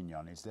to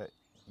Perpignan is that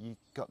you've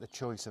got the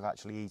choice of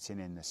actually eating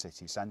in the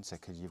city centre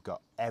because you've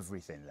got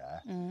everything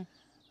there.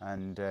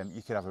 And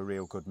you could have a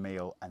real good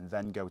meal and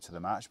then go to the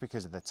match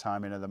because of the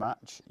timing of the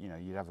match. You know,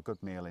 you'd have a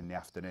good meal in the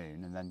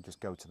afternoon and then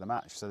just go to the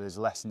match. So there's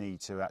less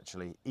need to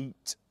actually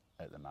eat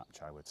at the match,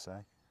 I would say.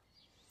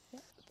 Yeah.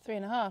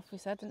 3.5 we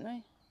said, didn't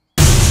we?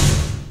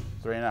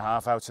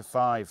 3.5 out of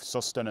 5,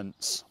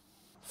 sustenance.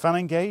 Fan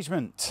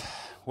engagement.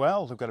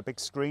 Well, they've got a big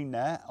screen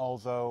there,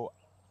 although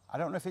I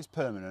don't know if it's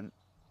permanent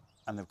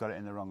and they've got it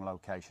in the wrong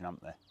location,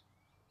 haven't they?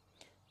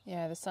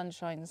 Yeah, the sun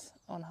shines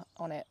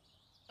on it,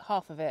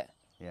 half of it.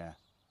 Yeah,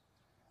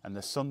 and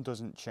the sun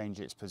doesn't change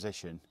its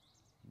position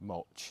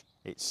much.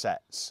 It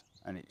sets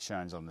and it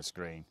shines on the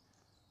screen.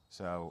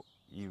 So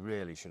you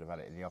really should have had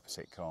it in the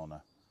opposite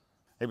corner.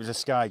 It was a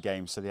Sky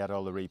game, so they had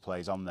all the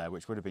replays on there,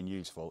 which would have been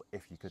useful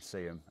if you could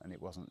see them and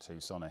it wasn't too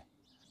sunny.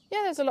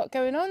 Yeah, there's a lot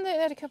going on. They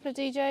had a couple of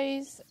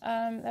DJs.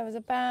 There was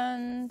a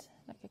band,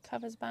 like a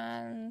covers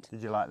band.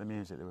 Did you like the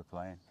music they were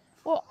playing?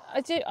 Well,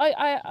 I do.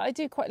 I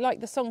do quite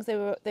like the songs they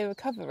were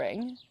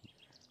covering.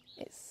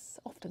 It's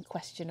often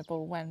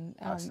questionable when.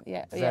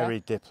 Very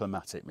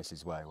diplomatic,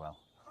 Mrs Waywell.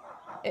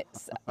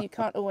 It's you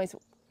can't always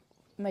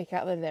make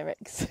out the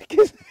lyrics,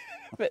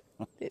 but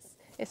it's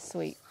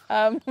sweet.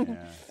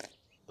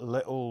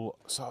 Little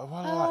sort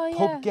of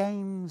pub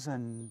games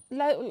and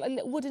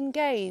wooden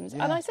games,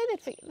 and I say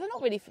they're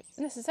not really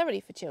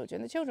necessarily for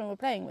children. The children were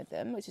playing with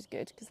them, which is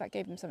good because that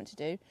gave them something to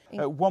do.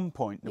 At one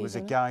point, there was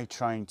a guy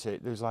there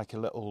was like a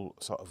little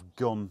sort of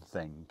gun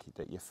thing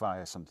that you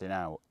fire something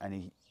out,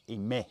 and he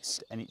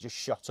missed, and it just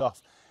shot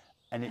off,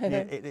 and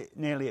it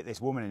nearly hit this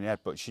woman in the head,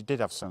 but she did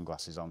have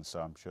sunglasses on,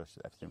 so I'm sure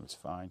everything was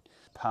fine.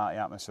 Party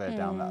atmosphere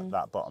down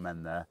that bottom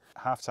end there.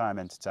 Half-time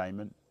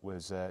entertainment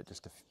was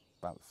just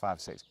about 5 or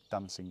 6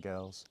 dancing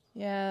girls.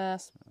 Yeah,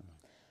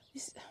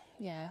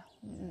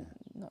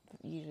 not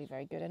usually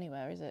very good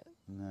anywhere, is it?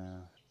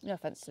 No. No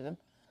offence to them.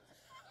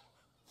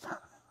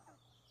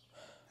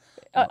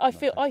 I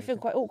feel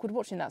quite awkward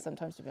watching that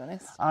sometimes, to be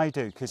honest. I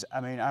do, because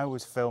I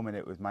was filming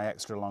it with my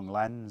extra long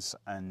lens,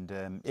 and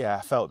I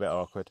felt a bit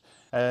awkward.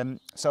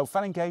 So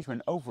fan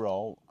engagement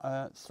overall,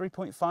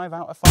 3.5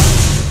 out of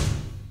 5.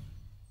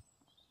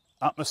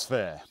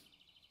 Atmosphere.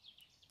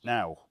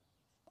 Now,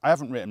 I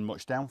haven't written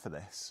much down for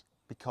this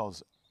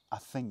because I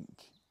think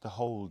the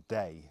whole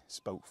day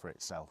spoke for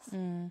itself.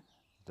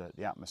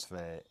 The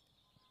atmosphere,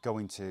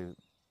 going to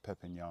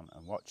Perpignan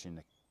and watching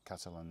the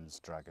Catalans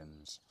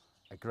Dragons,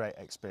 a great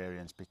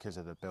experience because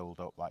of the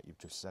build-up, like you've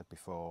just said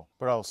before,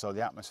 but also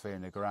the atmosphere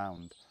in the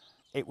ground.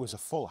 It was a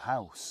full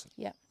house.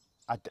 Yeah.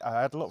 I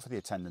had a look for the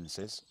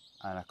attendances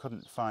and I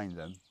couldn't find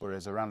them, but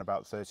there's around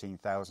about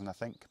 13,000, I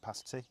think,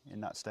 capacity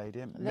in that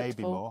stadium,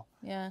 maybe full. more.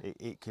 Yeah.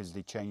 Because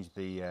they changed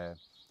the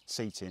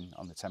seating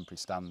on the temporary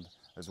stand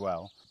as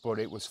well, but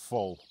it was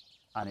full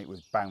and it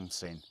was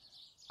bouncing,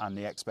 and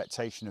the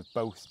expectation of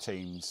both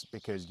teams,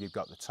 because you've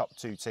got the top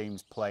 2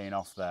 teams playing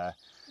off there.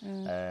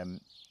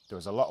 There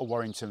was a lot of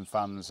Warrington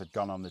fans had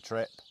gone on the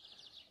trip,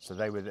 so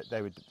they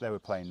were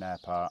playing their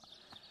part.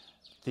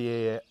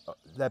 Their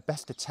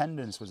best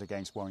attendance was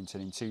against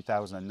Warrington in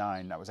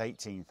 2009. That was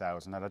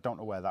 18,000, and I don't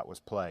know where that was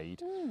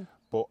played,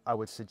 but I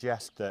would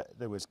suggest that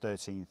there was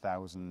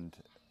 13,000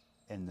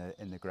 in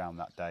the ground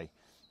that day.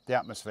 The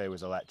atmosphere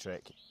was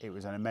electric. It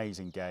was an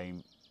amazing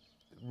game.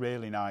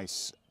 Really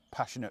nice,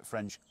 passionate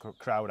French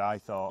crowd, I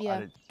thought. Yeah.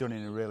 And it done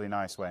in a really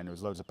nice way, and there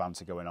was loads of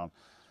banter going on.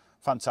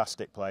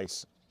 Fantastic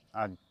place.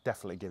 I'd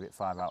definitely give it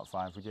 5 out of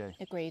 5, would you?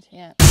 Agreed,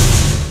 yeah.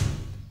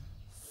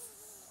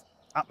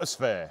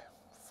 Atmosphere,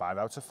 5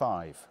 out of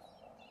 5.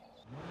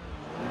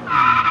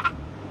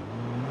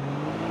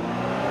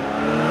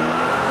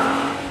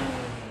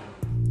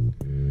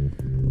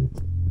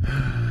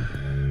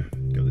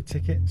 Got the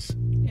tickets?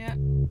 Yeah.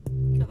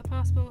 Got the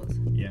passports?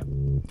 Yeah.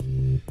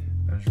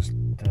 I'll just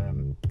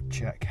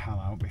check Hal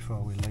out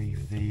before we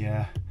leave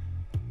the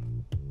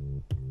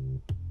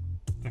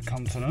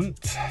continent.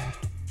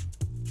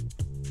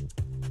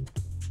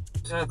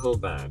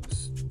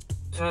 Tacklebags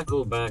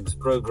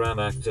program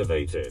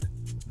activated.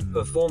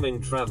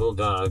 Performing travel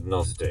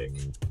diagnostic.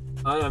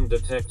 I am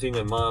detecting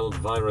a mild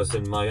virus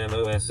in my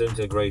MOS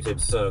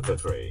integrated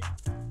circuitry.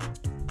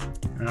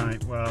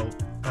 Right, well,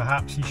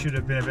 perhaps you should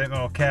have been a bit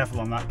more careful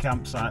on that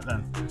campsite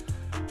then.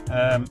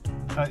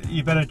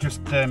 You better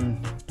just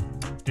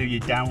do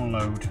your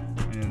download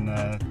and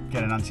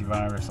get an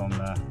antivirus on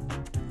there.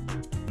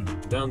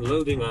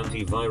 Downloading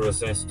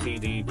antivirus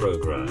STD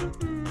program.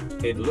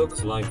 It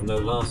looks like no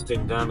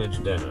lasting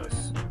damage,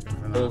 Dennis.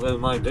 Although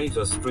my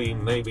data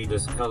stream may be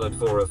discoloured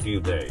for a few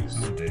days.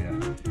 Oh dear.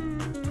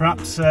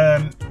 Perhaps,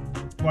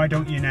 why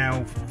don't you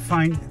now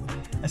find...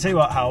 I tell you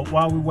what, Hal,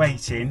 while we're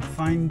waiting,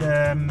 find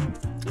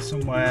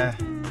somewhere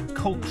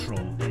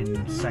cultural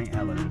in St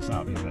Helens.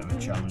 That'll be a bit of a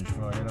challenge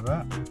for you, I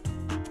bet.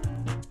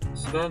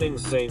 Spanning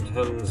St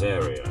Helens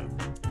area.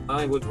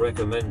 I would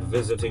recommend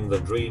visiting the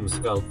Dream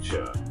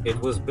Sculpture. It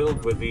was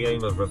built with the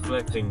aim of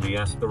reflecting the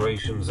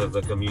aspirations of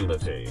the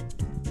community.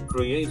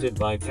 Created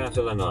by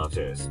Catalan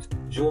artist,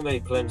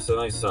 Jaume Plensa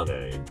i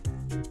Sunny.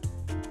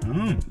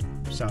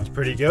 Sounds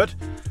pretty good.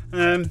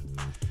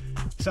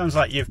 Sounds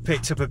like you've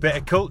picked up a bit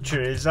of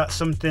culture. Is that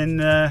something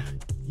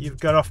you've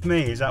got off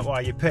me? Is that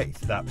why you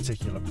picked that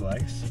particular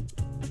place?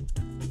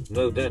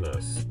 No,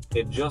 Dennis.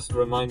 It just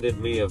reminded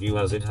me of you,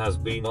 as it has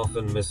been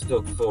often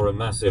mistook for a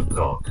massive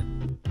cock.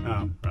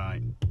 Oh,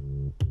 right.